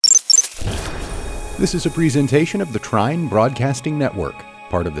This is a presentation of the Trine Broadcasting Network,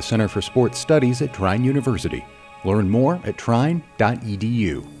 part of the Center for Sports Studies at Trine University. Learn more at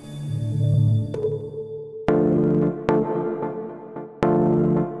trine.edu.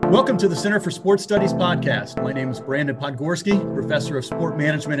 Welcome to the Center for Sports Studies podcast. My name is Brandon Podgorski, professor of sport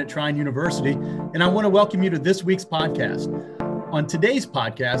management at Trine University, and I want to welcome you to this week's podcast. On today's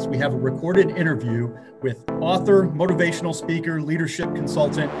podcast, we have a recorded interview with author, motivational speaker, leadership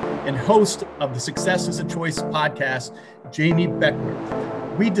consultant, and host of the Success is a Choice podcast, Jamie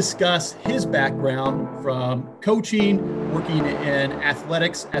Beckner. We discuss his background from coaching, working in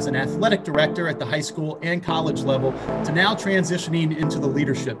athletics as an athletic director at the high school and college level, to now transitioning into the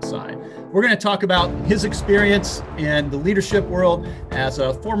leadership side. We're going to talk about his experience in the leadership world as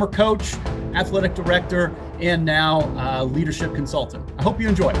a former coach, athletic director, and now leadership consultant. I hope you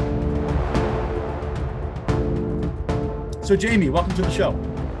enjoy it. So Jamie, welcome to the show.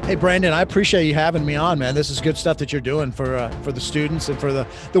 Hey, Brandon, I appreciate you having me on, man. This is good stuff that you're doing for the students and for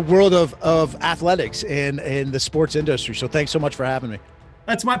the world of athletics and the sports industry. So thanks so much for having me.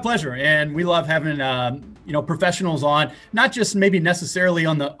 That's my pleasure. And we love having, professionals on, not just maybe necessarily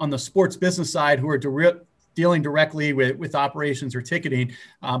on the sports business side who are dealing directly with operations or ticketing,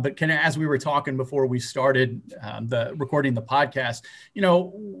 but kind of as we were talking before we started recording the podcast,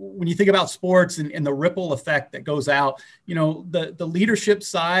 when you think about sports and the ripple effect that goes out, the leadership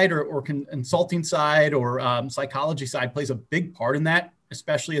side or consulting side or psychology side plays a big part in that,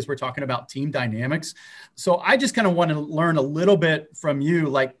 especially as we're talking about team dynamics. So I just kind of want to learn a little bit from you,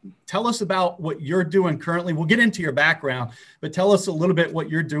 like tell us about what you're doing currently. We'll get into your background, but tell us a little bit what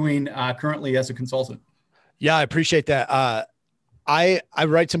you're doing currently as a consultant. Yeah, I appreciate that. I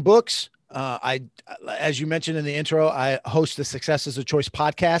write some books. As you mentioned in the intro, I host the Success is a Choice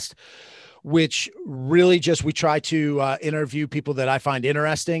podcast, which really we try to interview people that I find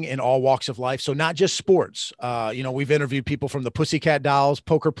interesting in all walks of life. So not just sports. We've interviewed people from the Pussycat Dolls,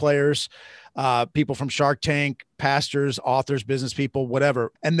 poker players, people from Shark Tank, pastors, authors, business people,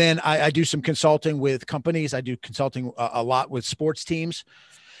 whatever. And then I do some consulting with companies. I do consulting a lot with sports teams.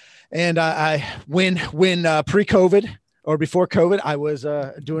 And when pre-COVID or before COVID, I was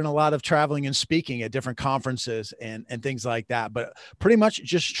doing a lot of traveling and speaking at different conferences and things like that. But pretty much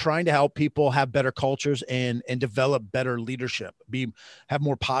just trying to help people have better cultures and develop better leadership, have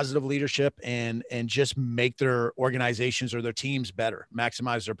more positive leadership and just make their organizations or their teams better,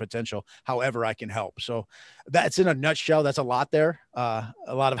 maximize their potential, however I can help. So that's in a nutshell. That's a lot there, a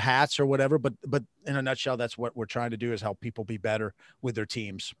lot of hats or whatever. But in a nutshell, that's what we're trying to do, is help people be better with their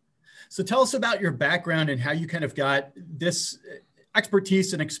teams. So tell us about your background and how you kind of got this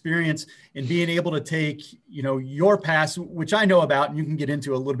expertise and experience in being able to take, your past, which I know about, and you can get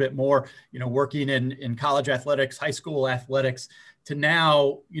into a little bit more, working in college athletics, high school athletics, to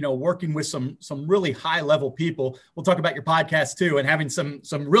now, working with some really high level people. We'll talk about your podcast too, and having some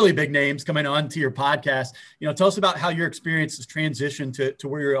really big names coming on to your podcast. Tell us about how your experience has transitioned to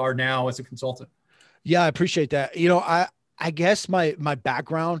where you are now as a consultant. Yeah, I appreciate that. I guess my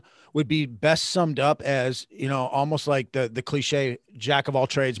background would be best summed up as, almost like the cliche, jack of all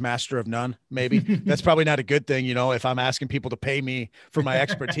trades, master of none. Maybe that's probably not a good thing, if I'm asking people to pay me for my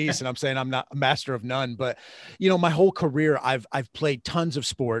expertise and I'm saying I'm not a master of none. But, my whole career, I've played tons of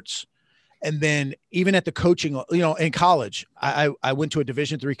sports. And then even at the coaching, in college, I went to a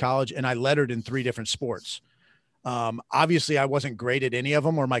Division III college and I lettered in 3 different sports. Obviously I wasn't great at any of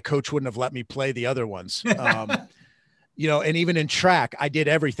them, or my coach wouldn't have let me play the other ones. And even in track, I did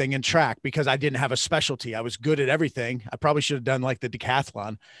everything in track because I didn't have a specialty. I was good at everything. I probably should have done like the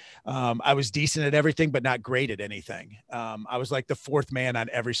decathlon. I was decent at everything, but not great at anything. I was like the 4th man on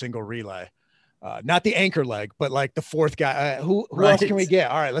every single relay. Not the anchor leg, but like the 4th guy. Who else can we get?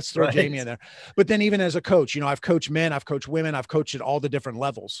 All right, let's throw Jamie in there. But then even as a coach, I've coached men, I've coached women, I've coached at all the different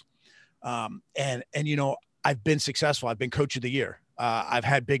levels. And I've been successful. I've been coach of the year. I've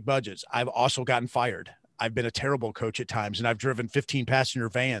had big budgets. I've also gotten fired. I've been a terrible coach at times, and I've driven 15 passenger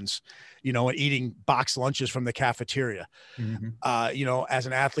vans, and eating box lunches from the cafeteria. Mm-hmm. As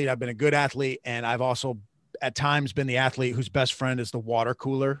an athlete, I've been a good athlete. And I've also at times been the athlete whose best friend is the water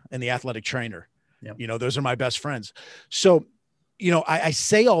cooler and the athletic trainer. Yep. Those are my best friends. So, I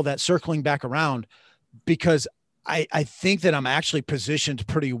say all that circling back around because I think that I'm actually positioned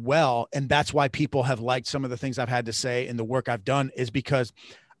pretty well. And that's why people have liked some of the things I've had to say and the work I've done, is because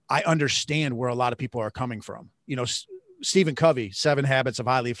I understand where a lot of people are coming from. Stephen Covey, 7 Habits of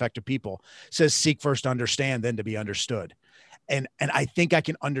Highly Effective People, says, seek first to understand, then to be understood. And I think I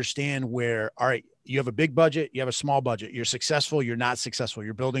can understand where, all right, you have a big budget, you have a small budget, you're successful, you're not successful,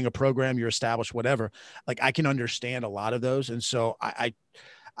 you're building a program, you're established, whatever. Like I can understand a lot of those. And so I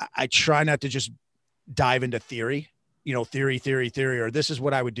try not to just dive into theory, theory, or this is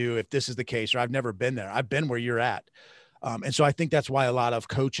what I would do if this is the case, or I've never been there. I've been where you're at. And so I think that's why a lot of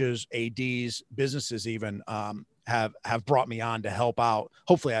coaches, ADs, businesses even have brought me on to help out.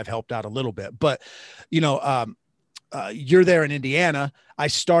 Hopefully I've helped out a little bit, but you're there in Indiana. I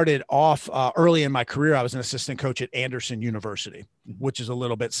started off early in my career. I was an assistant coach at Anderson University, which is a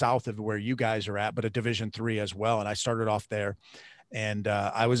little bit south of where you guys are at, but a Division III as well. And I started off there, and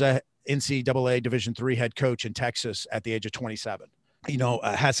I was a NCAA Division III head coach in Texas at the age of 27.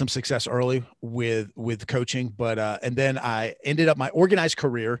 I had some success early with coaching, but and then I ended up my organized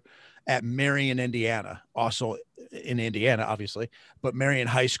career at Marion, Indiana, also in Indiana, obviously, but Marion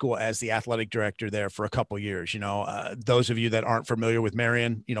High School as the athletic director there for a couple of years. Those of you that aren't familiar with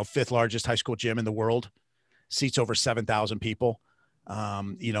Marion, 5th largest high school gym in the world, seats over 7,000 people.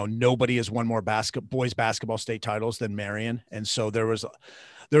 Nobody has won more boys basketball state titles than Marion. And so there was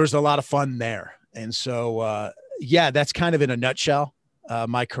a lot of fun there. And so, that's kind of in a nutshell,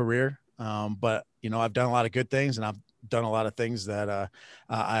 my career. But I've done a lot of good things, and I've done a lot of things that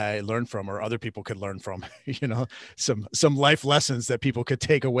I learned from, or other people could learn from, some life lessons that people could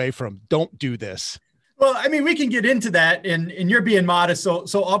take away from. Don't do this. Well, I mean, we can get into that, and you're being modest,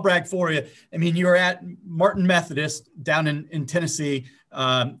 so I'll brag for you. I mean, you were at Martin Methodist down in Tennessee,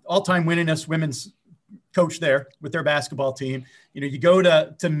 all-time winningest women's coach there with their basketball team. You go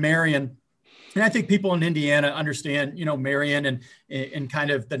to Marion, and I think people in Indiana understand, Marion and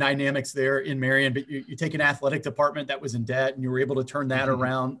kind of the dynamics there in Marion, but you take an athletic department that was in debt, and you were able to turn that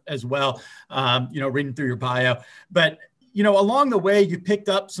around as well, reading through your bio. But along the way, you picked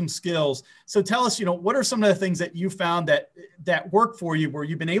up some skills. So tell us, what are some of the things that you found that work for you, where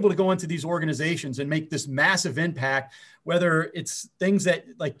you've been able to go into these organizations and make this massive impact, whether it's things that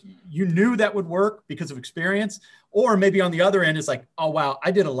like you knew that would work because of experience, or maybe on the other end, it's like, oh, wow,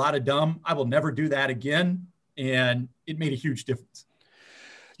 I did a lot of dumb. I will never do that again. And it made a huge difference.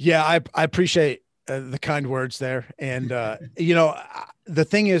 Yeah, I appreciate the kind words there. And, the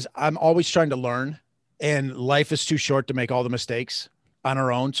thing is, I'm always trying to learn. And life is too short to make all the mistakes on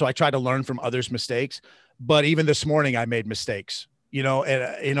our own. So I try to learn from others' mistakes. But even this morning, I made mistakes,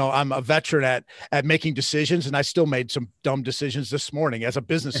 I'm a veteran at making decisions, and I still made some dumb decisions this morning as a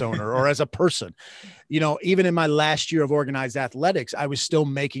business owner or as a person. Even in my last year of organized athletics, I was still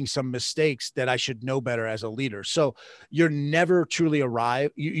making some mistakes that I should know better as a leader. So you're never truly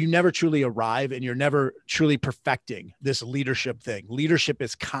arrive. You never truly arrive, and you're never truly perfecting this leadership thing. Leadership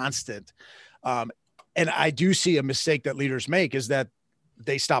is constant. And I do see a mistake that leaders make is that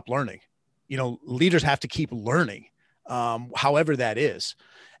they stop learning. Leaders have to keep learning, however that is.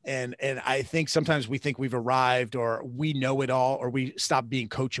 And I think sometimes we think we've arrived, or we know it all, or we stop being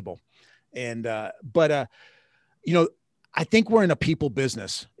coachable. And, I think we're in a people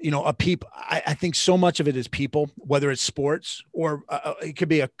business, I think so much of it is people, whether it's sports or it could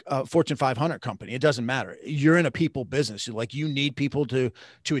be a Fortune 500 company. It doesn't matter. You're in a people business. You need people to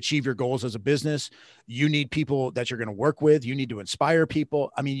achieve your goals as a business. You need people that you're going to work with. You need to inspire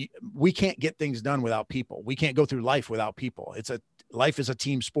people. I mean, we can't get things done without people. We can't go through life without people. Life is a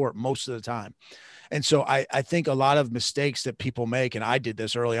team sport most of the time. And so I think a lot of mistakes that people make, and I did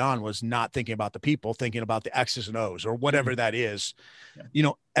this early on, was not thinking about the people, thinking about the X's and O's or whatever that is,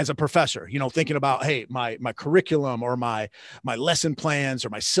 as a professor, thinking about, hey, my curriculum or my lesson plans or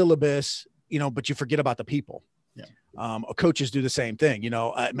my syllabus, but you forget about the people. Yeah. Coaches do the same thing.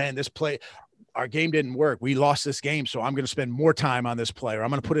 Man, our game didn't work. We lost this game. So I'm going to spend more time on this play, or I'm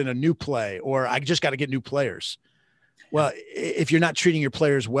going to put in a new play, or I just got to get new players. Well, if you're not treating your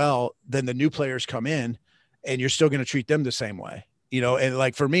players well, then the new players come in and you're still going to treat them the same way, and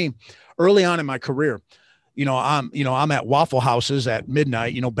like for me, early on in my career, I'm at Waffle Houses at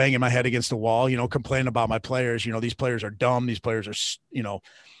midnight, banging my head against the wall, complaining about my players. These players are dumb. These players are,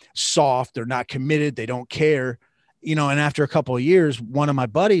 soft. They're not committed. They don't care, and after a couple of years, one of my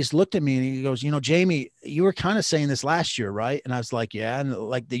buddies looked at me and he goes, Jamie, you were kind of saying this last year, right? And I was like, yeah. And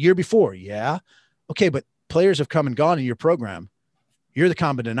like the year before. Yeah. Okay. But players have come and gone in your program. You're the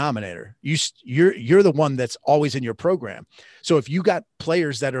common denominator. You're the one that's always in your program. So if you got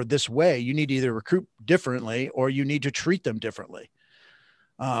players that are this way, you need to either recruit differently or you need to treat them differently.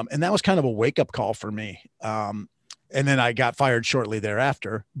 And that was kind of a wake-up call for me. And then I got fired shortly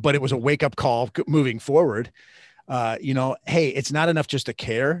thereafter, but it was a wake-up call moving forward. Hey, it's not enough just to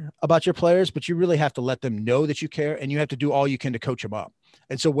care about your players, but you really have to let them know that you care, and you have to do all you can to coach them up.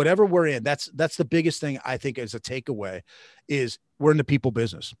 And so whatever we're in, that's the biggest thing I think as a takeaway is we're in the people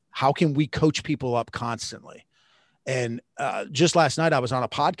business. How can we coach people up constantly? And just last night I was on a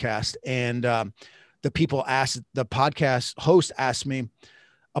podcast, and the podcast host asked me,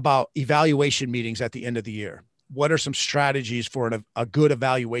 about evaluation meetings at the end of the year. What are some strategies for a good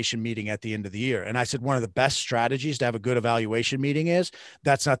evaluation meeting at the end of the year? And I said, one of the best strategies to have a good evaluation meeting is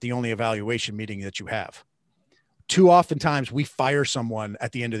that's not the only evaluation meeting that you have. Too oftentimes we fire someone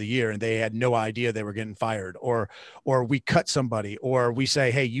at the end of the year and they had no idea they were getting fired, or we cut somebody, or we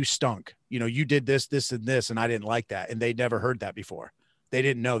say, hey, you stunk. You know, you did this, this, and this, and I didn't like that. And they'd never heard that before. They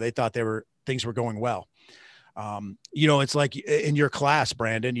didn't know. They thought things were going well. You know, it's like in your class,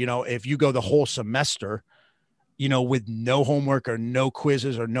 Brandon, you know, if you go the whole semester, you know, with no homework or no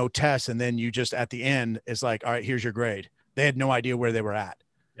quizzes or no tests, and then you just at the end, it's like, all right, here's your grade. They had no idea where they were at.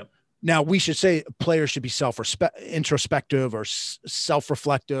 Now, we should say players should be introspective or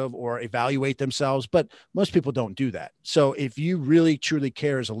self-reflective or evaluate themselves, but most people don't do that. So if you really, truly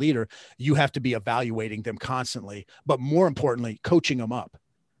care as a leader, you have to be evaluating them constantly, but more importantly, coaching them up.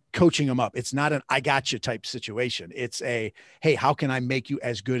 It's not an I got you type situation. It's a, hey, how can I make you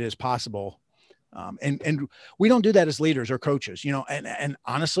as good as possible? And we don't do that as leaders or coaches, you know, and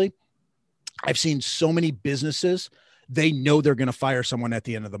honestly, I've seen so many businesses, they know they're going to fire someone at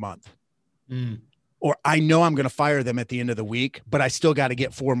the end of the month. Or I know I'm going to fire them at the end of the week, but I still got to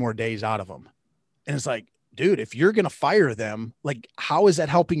get 4 more days out of them. And it's like, dude, if you're going to fire them, like, how is that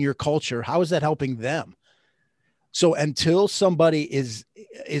helping your culture? How is that helping them? So until somebody is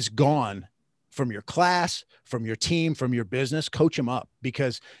gone from your class, from your team, from your business, coach them up,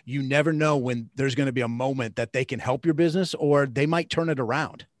 because you never know when there's going to be a moment that they can help your business or they might turn it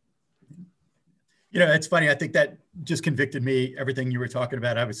around. You know, it's funny. I think that just convicted me, everything you were talking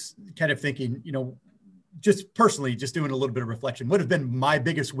about. I was kind of thinking, you know, just personally, just doing a little bit of reflection, would have been my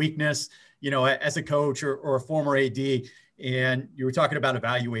biggest weakness, you know, as a coach or a former AD. And you were talking about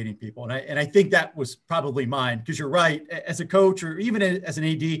evaluating people. And I think that was probably mine, because you're right. As a coach or even as an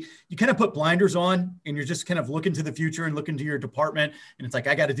AD, you kind of put blinders on and you're just kind of looking to the future and looking to your department. And it's like,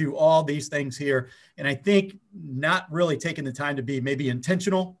 I got to do all these things here. And I think not really taking the time to be maybe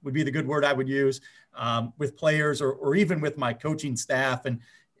intentional would be the good word I would use with players or even with my coaching staff,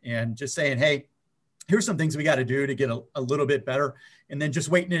 and just saying, hey, here's some things we got to do to get a little bit better. And then just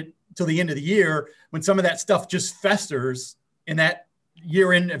waiting it till the end of the year when some of that stuff just festers, and that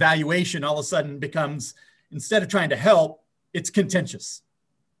year-end evaluation all of a sudden becomes, instead of trying to help, it's contentious.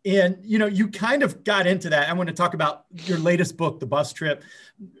 And, you know, you kind of got into that. I want to talk about your latest book, The Bus Trip,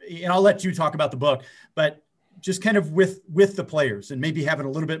 and I'll let you talk about the book, but just kind of with the players and maybe having a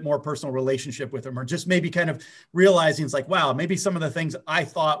little bit more personal relationship with them, or just maybe kind of realizing it's like, wow, maybe some of the things I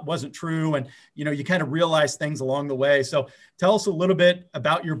thought wasn't true. And, you know, you kind of realize things along the way. So tell us a little bit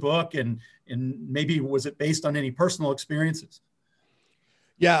about your book, and maybe was it based on any personal experiences?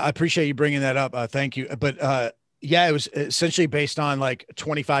 Yeah, I appreciate you bringing that up. Thank you. But yeah, it was essentially based on like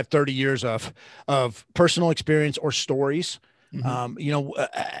 25, 30 years of personal experience or stories. Mm-hmm. You know,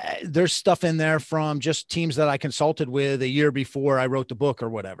 there's stuff in there from just teams that I consulted with a year before I wrote the book or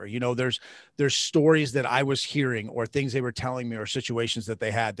whatever. You know, there's stories that I was hearing or things they were telling me or situations that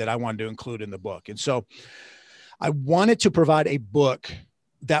they had that I wanted to include in the book. And so I wanted to provide a book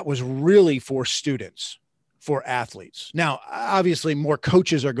that was really for students, for athletes. Now, obviously more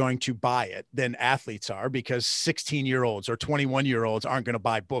coaches are going to buy it than athletes are, because 16-year-olds or 21-year-olds aren't going to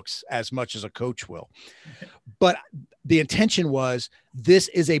buy books as much as a coach will. But the intention was, this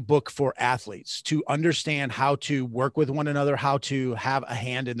is a book for athletes to understand how to work with one another, how to have a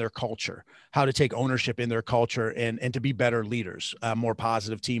hand in their culture, how to take ownership in their culture, and to be better leaders, more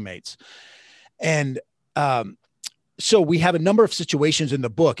positive teammates. And, so we have a number of situations in the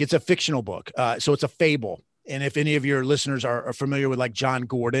book. It's a fictional book. So it's a fable. And if any of your listeners are familiar with like John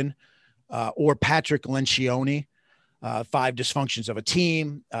Gordon or Patrick Lencioni, 5 Dysfunctions of a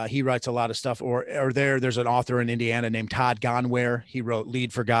Team, he writes a lot of stuff. Or there's an author in Indiana named Todd Gonware. He wrote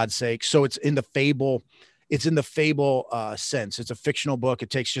Lead for God's Sake. So it's in the fable. It's in the fable sense. It's a fictional book. It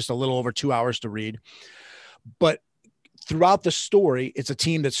takes just a little over 2 hours to read. But throughout the story, it's a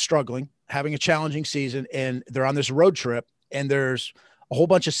team that's struggling, having a challenging season, and they're on this road trip, and there's a whole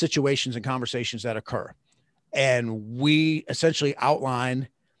bunch of situations and conversations that occur. And we essentially outline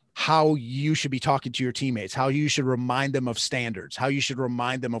how you should be talking to your teammates, how you should remind them of standards, how you should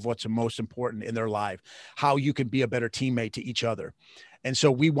remind them of what's most important in their life, how you can be a better teammate to each other. And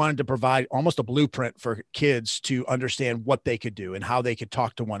so we wanted to provide almost a blueprint for kids to understand what they could do and how they could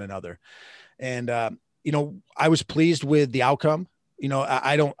talk to one another. And, you know, I was pleased with the outcome. You know,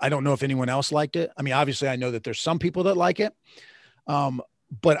 I don't know if anyone else liked it. I mean, obviously I know that there's some people that like it,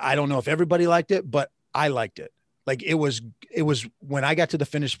 but I don't know if everybody liked it, but I liked it. Like it was when I got to the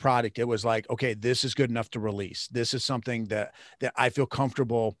finished product, it was like, okay, this is good enough to release. This is something that I feel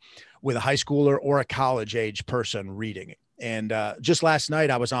comfortable with a high schooler or a college age person reading. And just last night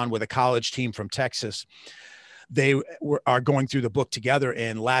I was on with a college team from Texas. They are going through the book together.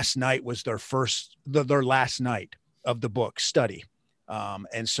 And last night was their last night of the book study.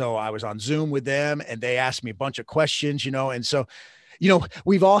 And so I was on Zoom with them and they asked me a bunch of questions, and so,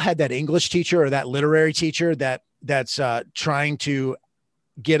 we've all had that English teacher or that literary teacher that's trying to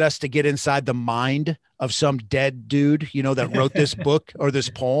get us to get inside the mind of some dead dude, that wrote this book or this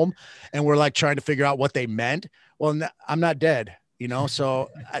poem. And we're like trying to figure out what they meant. Well, I'm not dead,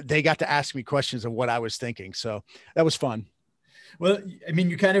 so they got to ask me questions of what I was thinking. So that was fun. Well, I mean,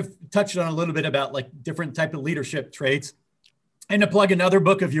 you kind of touched on a little bit about like different type of leadership traits. And to plug another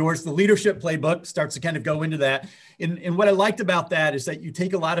book of yours, The Leadership Playbook, starts to kind of go into that. And what I liked about that is that you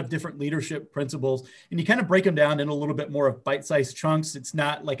take a lot of different leadership principles and you kind of break them down in a little bit more of bite-sized chunks. It's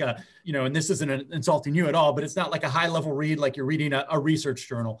not like and this isn't insulting you at all, but it's not like a high-level read like you're reading a research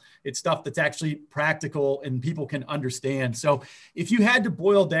journal. It's stuff that's actually practical and people can understand. So if you had to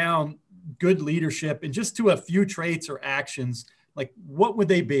boil down good leadership and just to a few traits or actions, like what would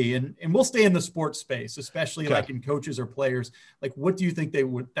they be? And we'll stay in the sports space, especially like in coaches or players. Like, what do you think that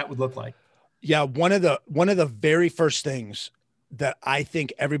would look like? Yeah. One of the very first things that I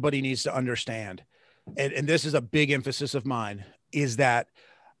think everybody needs to understand, and this is a big emphasis of mine, is that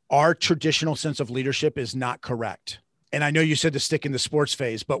our traditional sense of leadership is not correct. And I know you said to stick in the sports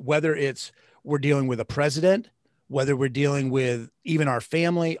phase, but whether it's we're dealing with a president, whether we're dealing with even our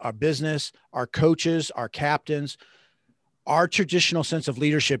family, our business, our coaches, our captains, our traditional sense of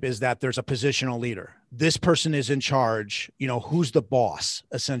leadership is that there's a positional leader. This person is in charge, who's the boss,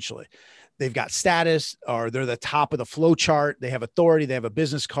 essentially. They've got status, or they're the top of the flow chart. They have authority. They have a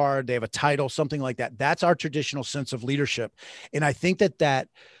business card. They have a title, something like that. That's our traditional sense of leadership. And I think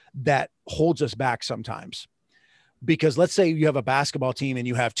that holds us back sometimes, because let's say you have a basketball team and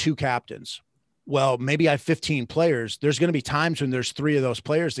you have two captains. Well, maybe I have 15 players. There's going to be times when there's 3 of those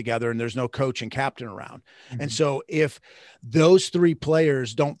players together and there's no coach and captain around. Mm-hmm. And so if those 3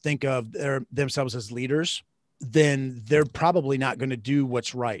 players don't think of themselves as leaders, then they're probably not going to do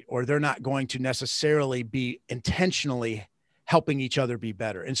what's right, or they're not going to necessarily be intentionally helping each other be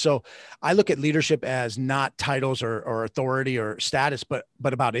better. And so I look at leadership as not titles or authority or status, but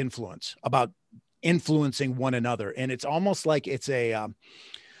about influence, about influencing one another. And it's almost like it's a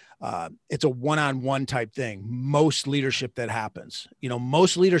one-on-one type thing. Most leadership that happens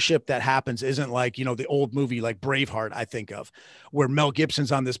isn't like, the old movie, like Braveheart, I think of, where Mel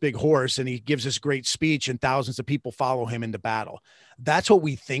Gibson's on this big horse and he gives this great speech and thousands of people follow him into battle. That's what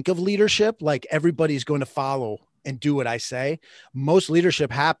we think of leadership. Like everybody's going to follow and do what I say. Most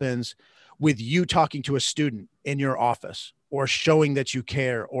leadership happens with you talking to a student in your office, or showing that you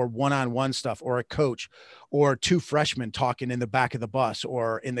care, or one-on-one stuff, or a coach, or 2 freshmen talking in the back of the bus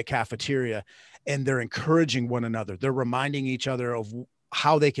or in the cafeteria, and they're encouraging one another. They're reminding each other of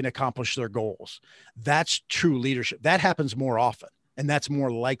how they can accomplish their goals. That's true leadership. That happens more often, and that's more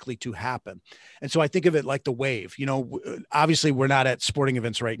likely to happen. And so I think of it like the wave. Obviously we're not at sporting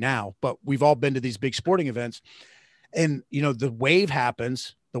events right now, but we've all been to these big sporting events, and the wave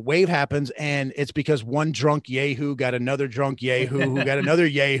happens. And it's because one drunk Yahoo got another drunk Yahoo who got another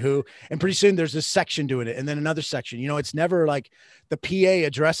Yahoo. And pretty soon there's this section doing it, and then another section. It's never like the PA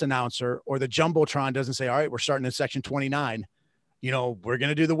address announcer or the Jumbotron doesn't say, all right, we're starting in section 29. We're going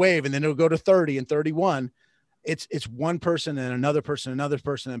to do the wave, and then it'll go to 30 and 31. It's one person and another person,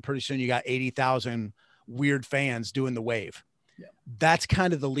 and pretty soon you got 80,000 weird fans doing the wave. Yeah. That's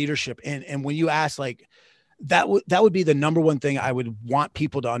kind of the leadership. And when you ask, like, that would be the number one thing I would want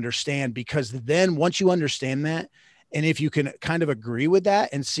people to understand, because then once you understand that, and if you can kind of agree with that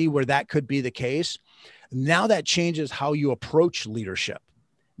and see where that could be the case, now that changes how you approach leadership.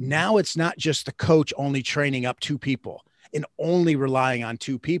 Now it's not just the coach only training up 2 people and only relying on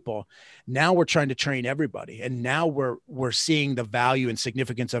 2 people. Now we're trying to train everybody. And now we're seeing the value and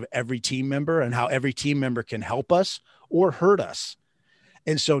significance of every team member and how every team member can help us or hurt us.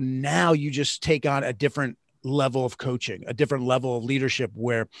 And so now you just take on a different level of coaching, a different level of leadership,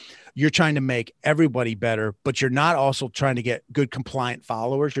 where you're trying to make everybody better, but you're not also trying to get good compliant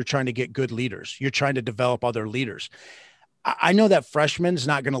followers. You're trying to get good leaders. You're trying to develop other leaders. I know that freshman's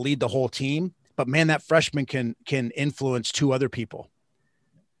not going to lead the whole team, but man, that freshman can influence 2 other people.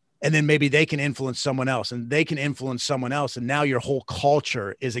 And then maybe they can influence someone else, and they can influence someone else. And now your whole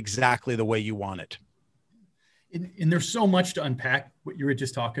culture is exactly the way you want it. And there's so much to unpack what you were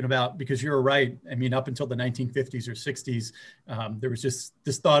just talking about, because you're right. I mean, up until the 1950s or 60s, there was just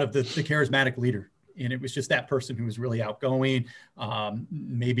this thought of the charismatic leader. And it was just that person who was really outgoing,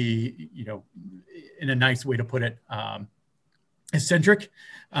 maybe, in a nice way to put it, eccentric,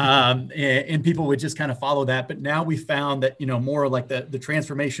 and people would just kind of follow that. But now we found that, more like the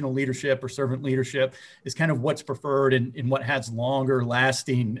transformational leadership or servant leadership is kind of what's preferred and what has longer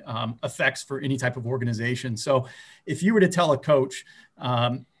lasting effects for any type of organization. So if you were to tell a coach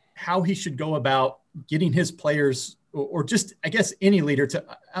how he should go about getting his players, or just, I guess, any leader to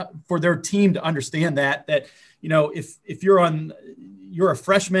for their team to understand that if you're a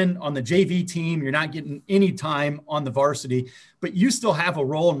freshman on the JV team, you're not getting any time on the varsity, but you still have a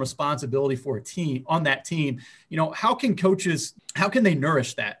role and responsibility for a team on that team. How can they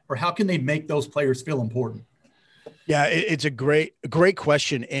nourish that, or how can they make those players feel important? Yeah, it's a great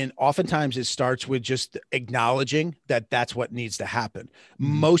question. And oftentimes it starts with just acknowledging that that's what needs to happen.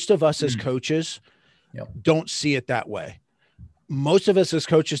 Mm-hmm. Most of us as coaches don't see it that way. Most of us as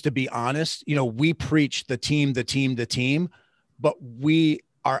coaches, to be honest, we preach the team, but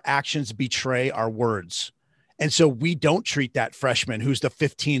our actions betray our words. And so we don't treat that freshman who's the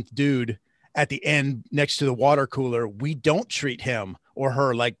 15th dude at the end next to the water cooler. We don't treat him or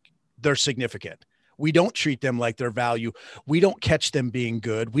her like they're significant. We don't treat them like their value. We don't catch them being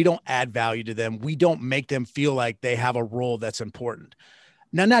good. We don't add value to them. We don't make them feel like they have a role that's important.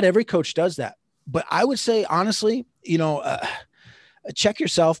 Now, not every coach does that, but I would say, honestly, check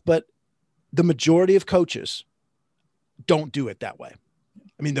yourself, but the majority of coaches don't do it that way.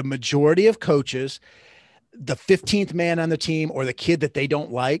 I mean, the majority of coaches, the 15th man on the team or the kid that they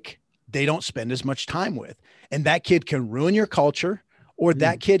don't like, they don't spend as much time with. And that kid can ruin your culture, or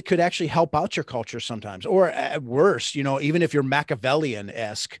that kid could actually help out your culture sometimes. Or at worst, even if you're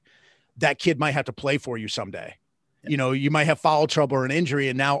Machiavellian-esque, that kid might have to play for you someday. You might have foul trouble or an injury,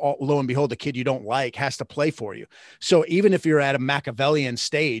 and now lo and behold, the kid you don't like has to play for you. So even if you're at a Machiavellian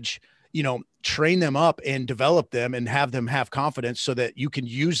stage, train them up and develop them and have them have confidence so that you can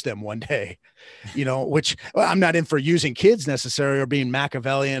use them one day, which I'm not in for using kids necessarily or being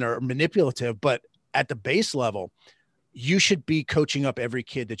Machiavellian or manipulative, but at the base level, you should be coaching up every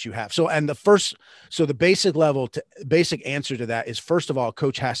kid that you have. So the basic answer to that is, first of all,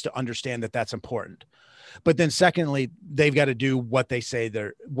 coach has to understand that that's important. But then secondly, they've got to do what they say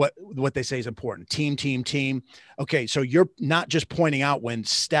what they say is important. Team. Okay. So you're not just pointing out when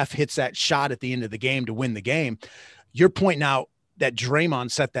Steph hits that shot at the end of the game to win the game. You're pointing out that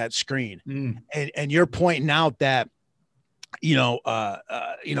Draymond set that screen and you're pointing out that,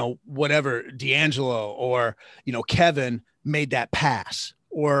 whatever D'Angelo or, Kevin made that pass,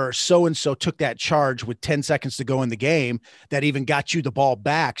 or so-and-so took that charge with 10 seconds to go in the game that even got you the ball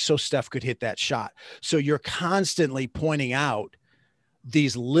back so Steph could hit that shot. So you're constantly pointing out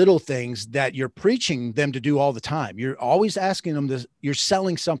these little things that you're preaching them to do all the time. You're always asking them you're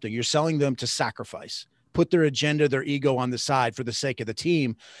selling something. You're selling them to sacrifice, put their agenda, their ego on the side for the sake of the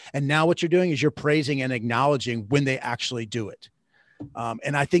team. And now what you're doing is you're praising and acknowledging when they actually do it.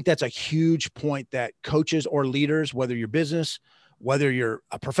 And I think that's a huge point that coaches or leaders, whether you're business, whether you're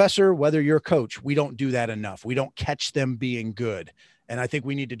a professor, whether you're a coach, we don't do that enough. We don't catch them being good. And I think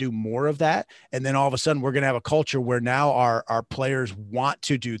we need to do more of that. And then all of a sudden we're going to have a culture where now our players want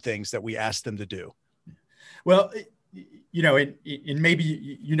to do things that we ask them to do. Well, and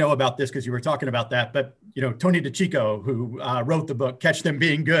maybe about this because you were talking about that, but Tony DeCicco, who wrote the book Catch Them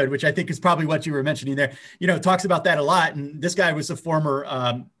Being Good, which I think is probably what you were mentioning there, talks about that a lot. And this guy was a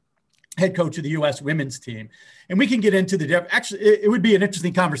former head coach of the U.S. women's team. And we can get into actually, it would be an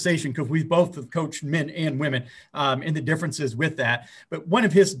interesting conversation because we both have coached men and women and the differences with that. But one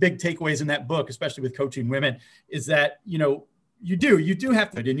of his big takeaways in that book, especially with coaching women, is that, you do have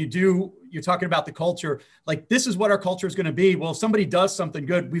to, and you're talking about the culture, like this is what our culture is going to be. Well, if somebody does something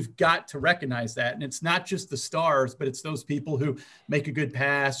good, we've got to recognize that. And it's not just the stars, but it's those people who make a good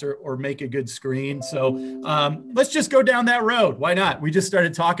pass or make a good screen. So let's just go down that road. Why not? We just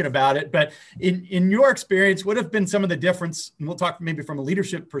started talking about it, but in your experience, what have been some of the difference, and we'll talk maybe from a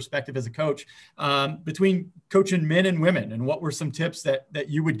leadership perspective as a coach, between coaching men and women, and what were some tips that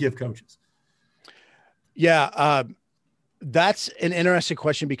you would give coaches? Yeah. That's an interesting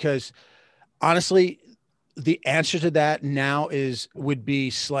question because honestly, the answer to that now would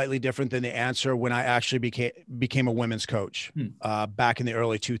be slightly different than the answer when I actually became a women's coach back in the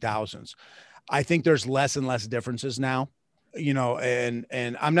early 2000s. I think there's less and less differences now, and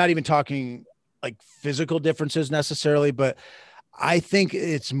I'm not even talking like physical differences necessarily, but I think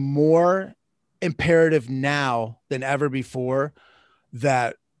it's more imperative now than ever before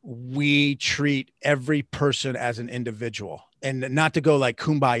that we treat every person as an individual, and not to go like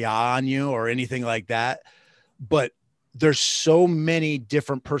kumbaya on you or anything like that. But there's so many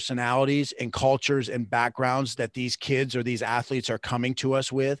different personalities and cultures and backgrounds that these kids or these athletes are coming to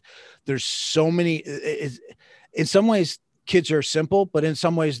us with. There's so many, in some ways, kids are simple, but in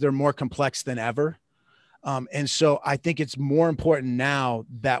some ways they're more complex than ever. And so I think it's more important now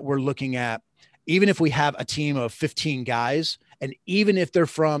that we're looking at, even if we have a team of 15 guys, and even if they're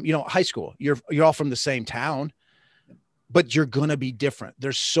from, high school, you're all from the same town, but you're going to be different.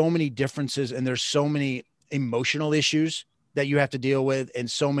 There's so many differences, and there's so many emotional issues that you have to deal with, and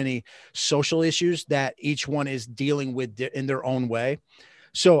so many social issues that each one is dealing with in their own way.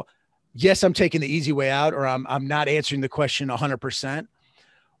 So yes, I'm taking the easy way out, or I'm not answering the question 100%,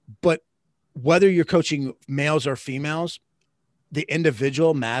 but whether you're coaching males or females, the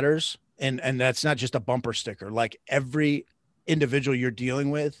individual matters. And that's not just a bumper sticker. Like, every individual you're dealing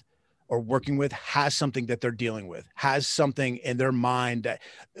with or working with has something that they're dealing with, has something in their mind that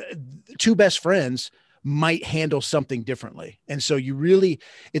two best friends might handle something differently. And so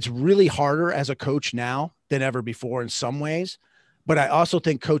it's really harder as a coach now than ever before in some ways. But I also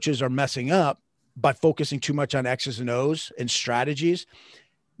think coaches are messing up by focusing too much on X's and O's and strategies,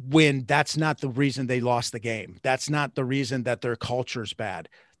 when that's not the reason they lost the game. That's not the reason that their culture is bad.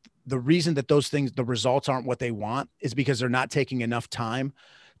 The reason that those things, the results aren't what they want, is because they're not taking enough time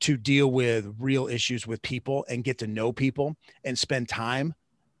to deal with real issues with people and get to know people and spend time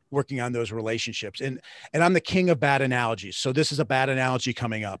working on those relationships. And I'm the king of bad analogies. So this is a bad analogy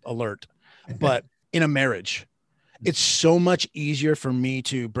coming up, alert. But in a marriage, it's so much easier for me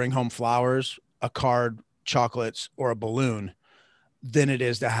to bring home flowers, a card, chocolates, or a balloon than it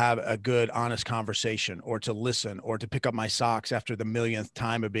is to have a good, honest conversation, or to listen, or to pick up my socks after the millionth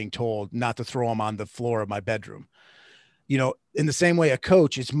time of being told not to throw them on the floor of my bedroom. In the same way, a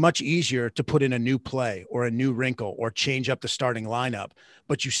coach, it's much easier to put in a new play or a new wrinkle or change up the starting lineup,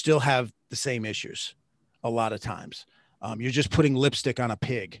 but you still have the same issues a lot of times. You're just putting lipstick on a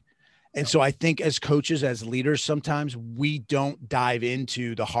pig. And so I think as coaches, as leaders, sometimes we don't dive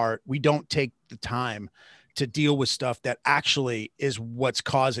into the heart. We don't take the time to deal with stuff that actually is what's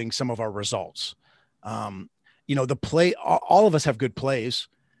causing some of our results. The play, all of us have good plays.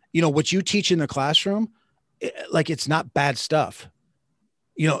 What you teach in the classroom, it's not bad stuff.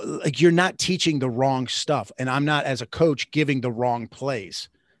 You're not teaching the wrong stuff. And I'm not, as a coach, giving the wrong plays.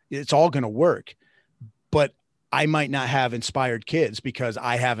 It's all going to work. But I might not have inspired kids because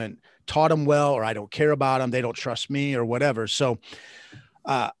I haven't taught them well, or I don't care about them. They don't trust me, or whatever. So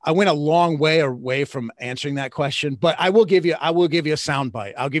I went a long way away from answering that question, but I will give you a sound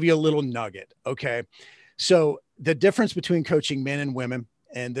bite. I'll give you a little nugget. Okay. So the difference between coaching men and women,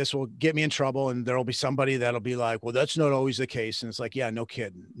 and this will get me in trouble, and there'll be somebody that'll be like, well, that's not always the case. And it's like, yeah, no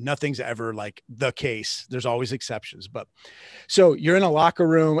kidding. Nothing's ever like the case. There's always exceptions. But so you're in a locker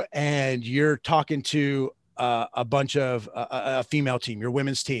room and you're talking to a bunch of a female team, your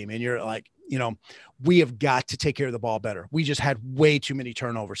women's team. And you're like, we have got to take care of the ball better. We just had way too many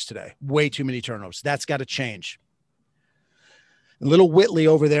turnovers today. Way too many turnovers. That's got to change. Little Whitley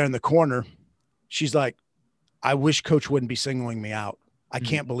over there in the corner, she's like, I wish coach wouldn't be singling me out. I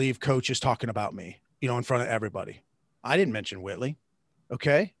can't believe coach is talking about me, in front of everybody. I didn't mention Whitley.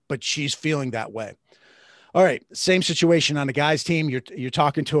 Okay. But she's feeling that way. All right. Same situation on the guys team. You're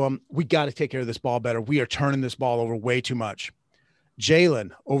talking to them. We got to take care of this ball better. We are turning this ball over way too much.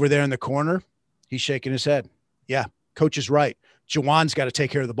 Jalen over there in the corner, he's shaking his head. Yeah. Coach is right. Jawan's got to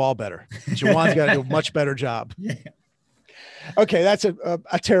take care of the ball better. Jawan's got to do a much better job. Yeah. Okay. That's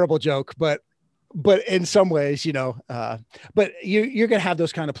a terrible joke, but in some ways, but you're going to have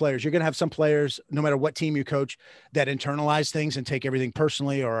those kind of players. You're going to have some players, no matter what team you coach, that internalize things and take everything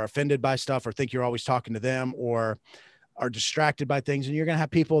personally, or are offended by stuff, or think you're always talking to them, or are distracted by things. And you're going to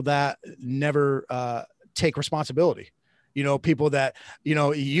have people that never take responsibility. People that,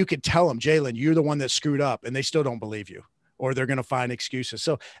 you could tell them, Jalen, you're the one that screwed up, and they still don't believe you, or they're going to find excuses.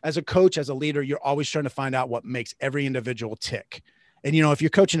 So as a coach, as a leader, you're always trying to find out what makes every individual tick. And, if you're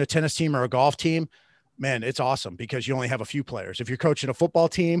coaching a tennis team or a golf team, man, it's awesome because you only have a few players. If you're coaching a football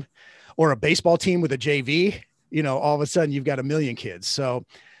team or a baseball team with a JV, all of a sudden you've got a million kids. So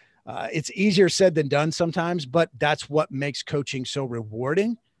it's easier said than done sometimes, but that's what makes coaching so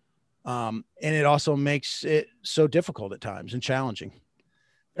rewarding. And it also makes it so difficult at times and challenging.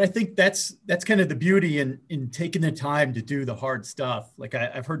 But I think that's kind of the beauty in taking the time to do the hard stuff. Like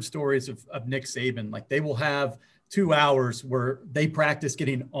I've heard stories of Nick Saban, like they will have 2 hours where they practice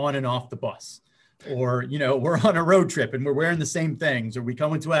getting on and off the bus, or, we're on a road trip and we're wearing the same things, or we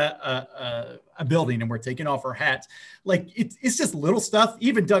come into a building and we're taking off our hats. Like it's just little stuff.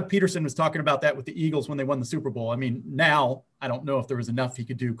 Even Doug Peterson was talking about that with the Eagles when they won the Super Bowl. I mean, now I don't know if there was enough he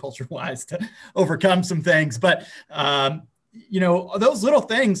could do culture wise to overcome some things, but those little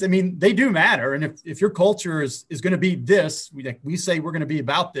things, I mean, they do matter. And if your culture is going to be this, we say we're going to be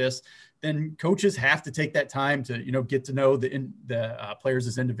about this, then coaches have to take that time to, get to know the players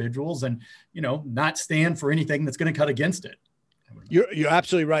as individuals and, not stand for anything that's going to cut against it. You're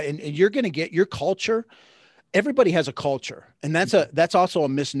absolutely right. And you're going to get your culture. Everybody has a culture, and that's also a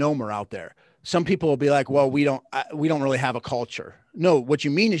misnomer out there. Some people will be like, well, we don't really have a culture. No, what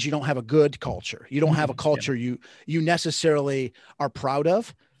you mean is you don't have a good culture. You don't have a culture you necessarily are proud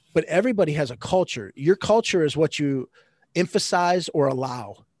of, but everybody has a culture. Your culture is what you emphasize or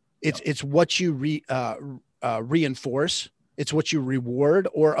allow. It's what you reinforce. It's what you reward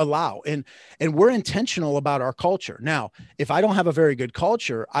or allow. And we're intentional about our culture. Now, if I don't have a very good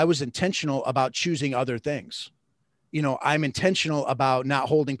culture, I was intentional about choosing other things. I'm intentional about not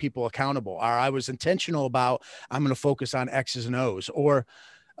holding people accountable, or I was intentional about, I'm going to focus on X's and O's, or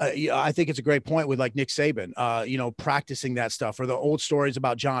I think it's a great point with like Nick Saban, practicing that stuff, or the old stories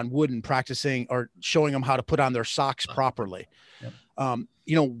about John Wooden practicing or showing them how to put on their socks properly. Yep.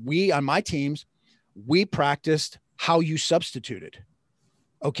 We, on my teams, we practiced how you substituted.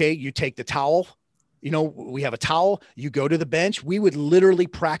 Okay. You take the towel, we have a towel, you go to the bench. We would literally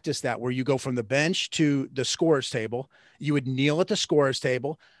practice that, where you go from the bench to the scorer's table. You would kneel at the scorer's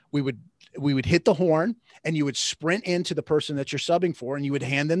table. We would hit the horn, and you would sprint into the person that you're subbing for, and you would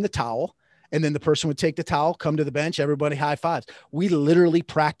hand them the towel. And then the person would take the towel, come to the bench, everybody high fives. We literally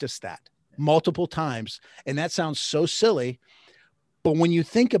practiced that multiple times. And that sounds so silly, but when you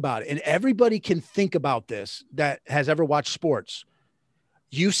think about it, and everybody can think about this that has ever watched sports,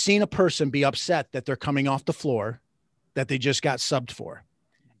 you've seen a person be upset that they're coming off the floor, that they just got subbed for,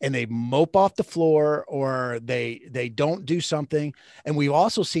 and they mope off the floor, or they don't do something. And we've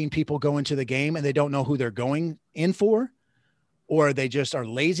also seen people go into the game and they don't know who they're going in for, or they just are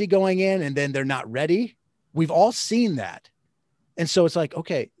lazy going in and then they're not ready. We've all seen that. And so it's like,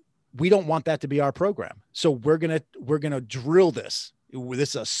 okay, we don't want that to be our program. So we're going to drill this. This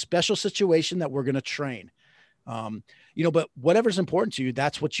is a special situation that we're going to train. But whatever's important to you,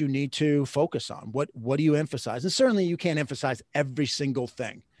 that's what you need to focus on. What do you emphasize? And certainly you can't emphasize every single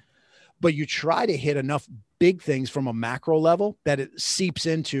thing, but you try to hit enough big things from a macro level that it seeps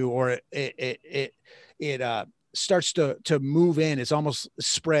into, or it starts to move in. It's almost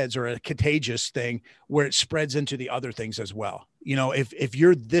spreads, or a contagious thing where it spreads into the other things as well. If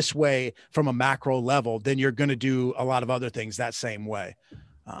you're this way from a macro level, then you're going to do a lot of other things that same way.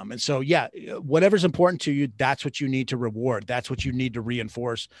 And so, whatever's important to you, that's what you need to reward. That's what you need to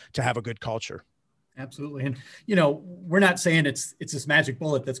reinforce to have a good culture. Absolutely. And, we're not saying it's this magic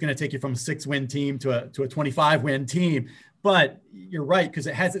bullet that's going to take you from a 6-win team to a 25-win team, but you're right, because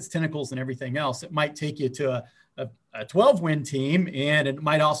it has its tentacles and everything else. It might take you to a 12-win team, and it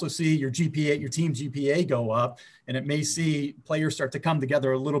might also see your GPA, your team's GPA go up, and it may see players start to come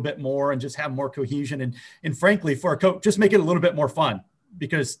together a little bit more and just have more cohesion. And frankly, for a coach, just make it a little bit more fun.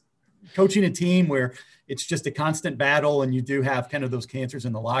 Because coaching a team where it's just a constant battle and you do have kind of those cancers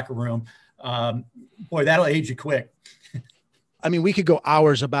in the locker room, that'll age you quick. I mean, we could go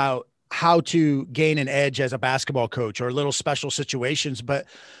hours about how to gain an edge as a basketball coach, or little special situations. But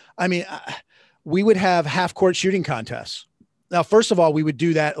I mean, we would have half-court shooting contests. Now, first of all, we would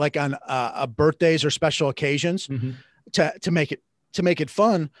do that like on birthdays or special occasions to make it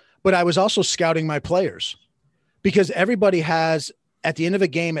fun. But I was also scouting my players, because everybody has, at the end of a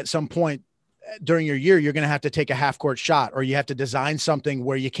game, at some point during your year, you're going to have to take a half court shot, or you have to design something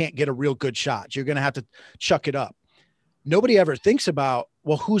where you can't get a real good shot. You're going to have to chuck it up. Nobody ever thinks about,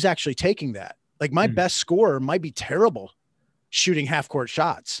 well, who's actually taking that? Like my best scorer might be terrible shooting half court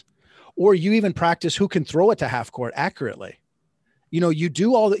shots, or you even practice who can throw it to half court accurately. You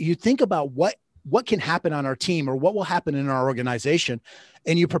do all that. You think about what can happen on our team, or what will happen in our organization,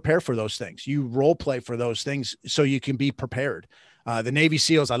 and you prepare for those things. You role play for those things so you can be prepared. The Navy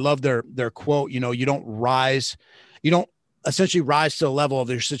SEALs, I love their quote, you don't essentially rise to the level of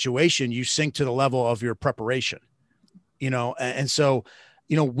their situation. You sink to the level of your preparation, and so,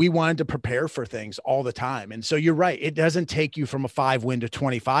 we wanted to prepare for things all the time. And so you're right. It doesn't take you from a 5-win to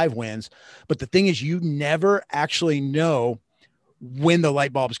 25 wins, but the thing is, you never actually know when the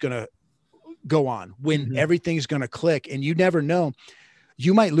light bulb is going to go on, when everything's going to click, and you never know.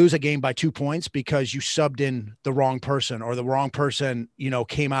 You might lose a game by 2 points because you subbed in the wrong person, or the wrong person,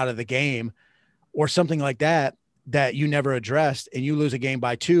 came out of the game, or something like that you never addressed, and you lose a game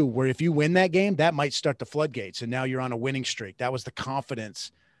by 2, where if you win that game, that might start the floodgates, and now you're on a winning streak. That was the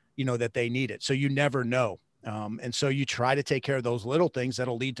confidence, that they needed. So you never know. And so you try to take care of those little things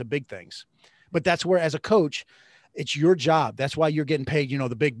that'll lead to big things. But that's where, as a coach, it's your job. That's why you're getting paid,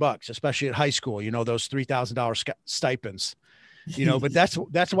 the big bucks, especially at high school, those $3,000 stipends. But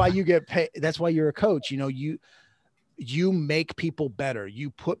that's why you get paid. That's why you're a coach. you make people better. You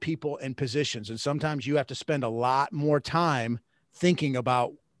put people in positions, and sometimes you have to spend a lot more time thinking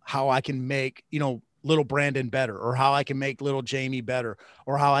about how I can make, little Brandon better, or how I can make little Jamie better,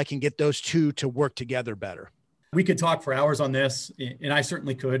 or how I can get those two to work together better. We could talk for hours on this, and I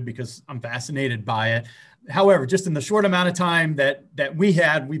certainly could because I'm fascinated by it. However, just in the short amount of time that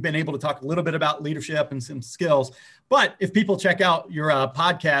we've been able to talk a little bit about leadership and some skills. But if people check out your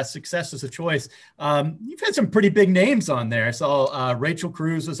podcast, Success is a Choice, you've had some pretty big names on there. I saw Rachel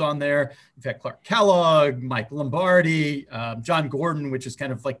Cruz was on there. You've had Clark Kellogg, Mike Lombardi, John Gordon, which is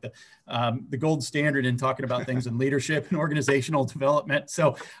kind of like the gold standard in talking about things in leadership and organizational development.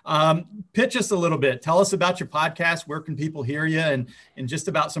 So pitch us a little bit. Tell us about your podcast. Where can people hear you, and just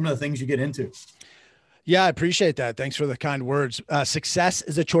about some of the things you get into? Yeah, I appreciate that. Thanks for the kind words. Success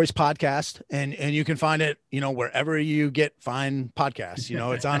is a Choice podcast, and you can find it, wherever you get fine podcasts.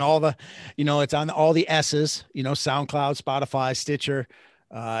 It's on all the, it's on all the S's, SoundCloud, Spotify, Stitcher,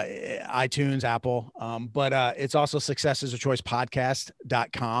 iTunes, Apple. But it's also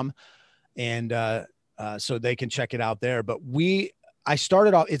successisachoicepodcast.com. And so they can check it out there. But I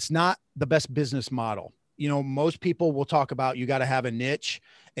started off, it's not the best business model. Most people will talk about, you got to have a niche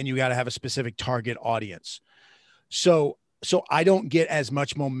and you got to have a specific target audience. So I don't get as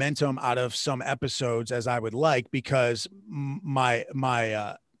much momentum out of some episodes as I would like, because my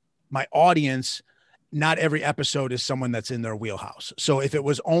audience, not every episode is someone that's in their wheelhouse. So if it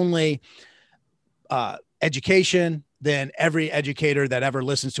was only education, then every educator that ever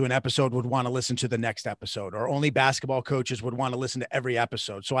listens to an episode would want to listen to the next episode, or only basketball coaches would want to listen to every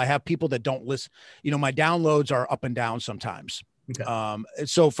episode. So I have people that don't listen. My downloads are up and down sometimes. Okay.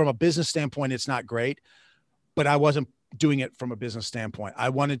 So from a business standpoint, it's not great, but I wasn't doing it from a business standpoint. I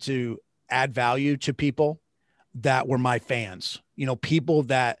wanted to add value to people that were my fans, people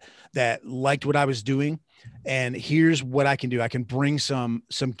that liked what I was doing. And here's what I can do. I can bring some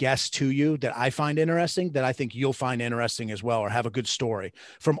guests to you that I find interesting, that I think you'll find interesting as well, or have a good story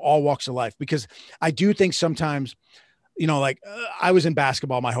from all walks of life. Because I do think sometimes, I was in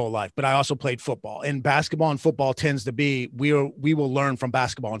basketball my whole life, but I also played football, and basketball and football tends to be, we will learn from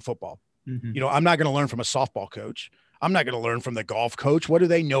basketball and football. Mm-hmm. I'm not going to learn from a softball coach. I'm not going to learn from the golf coach. What do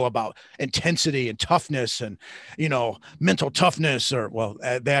they know about intensity and toughness and, mental toughness, or, well,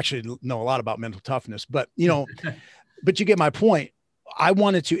 they actually know a lot about mental toughness, but, but you get my point. I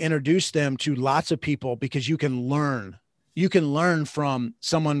wanted to introduce them to lots of people, because you can learn from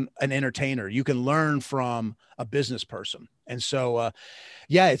someone, an entertainer. You can learn from a business person. And so,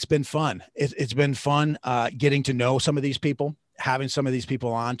 it's been fun. It's been fun getting to know some of these people, having some of these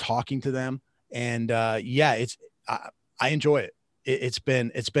people on, talking to them. And I enjoy it. It's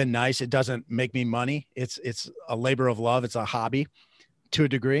been nice. It doesn't make me money. It's a labor of love. It's a hobby to a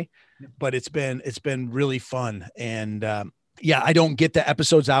degree, but it's been really fun. And I don't get the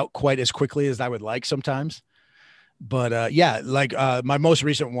episodes out quite as quickly as I would like sometimes. But my most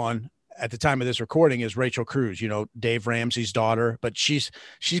recent one at the time of this recording is Rachel Cruz, Dave Ramsey's daughter, but she's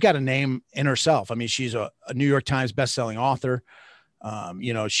got a name in herself. I mean, she's a New York Times bestselling author.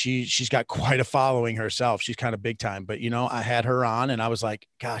 She's got quite a following herself. She's kind of big time, but I had her on, and I was like,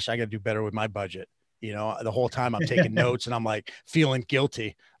 gosh, I got to do better with my budget. The whole time I'm taking notes, and I'm like feeling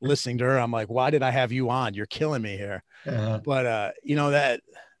guilty listening to her. I'm like, why did I have you on? You're killing me here. But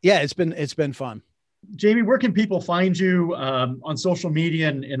it's been fun. Jamie, where can people find you on social media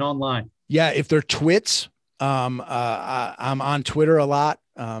and online? Yeah, if they're twits, I'm on Twitter a lot.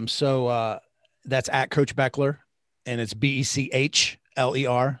 So that's at Coach Beckler, and it's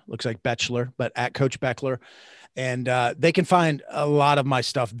BECHLER. Looks like Bachelor, but at Coach Beckler. And they can find a lot of my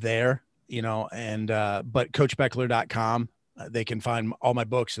stuff there, but coachbeckler.com. They can find all my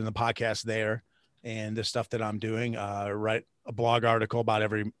books and the podcast there, and the stuff that I'm doing. Write a blog article about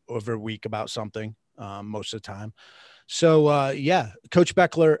every week about something. Most of the time. So Coach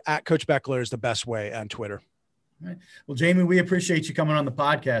Beckler, at Coach Beckler is the best way on Twitter. All right. Well, Jamie, we appreciate you coming on the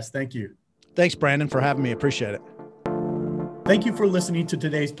podcast. Thank you. Thanks, Brandon, for having me. Appreciate it. Thank you for listening to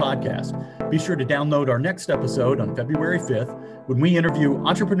today's podcast. Be sure to download our next episode on February 5th, when we interview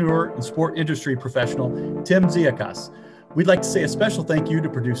entrepreneur and sport industry professional Tim Ziakas. We'd like to say a special thank you to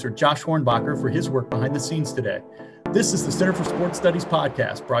producer Josh Hornbacher for his work behind the scenes today. This is the Center for Sports Studies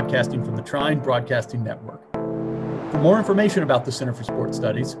podcast, broadcasting from the Trine Broadcasting Network. For more information about the Center for Sports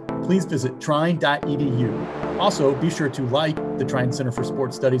Studies, please visit trine.edu. Also, be sure to like the Trine Center for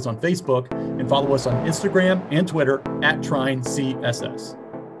Sports Studies on Facebook and follow us on Instagram and Twitter at TrineCSS.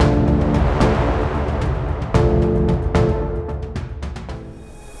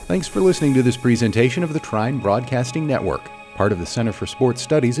 Thanks for listening to this presentation of the Trine Broadcasting Network, part of the Center for Sports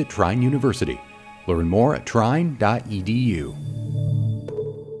Studies at Trine University. Learn more at trine.edu.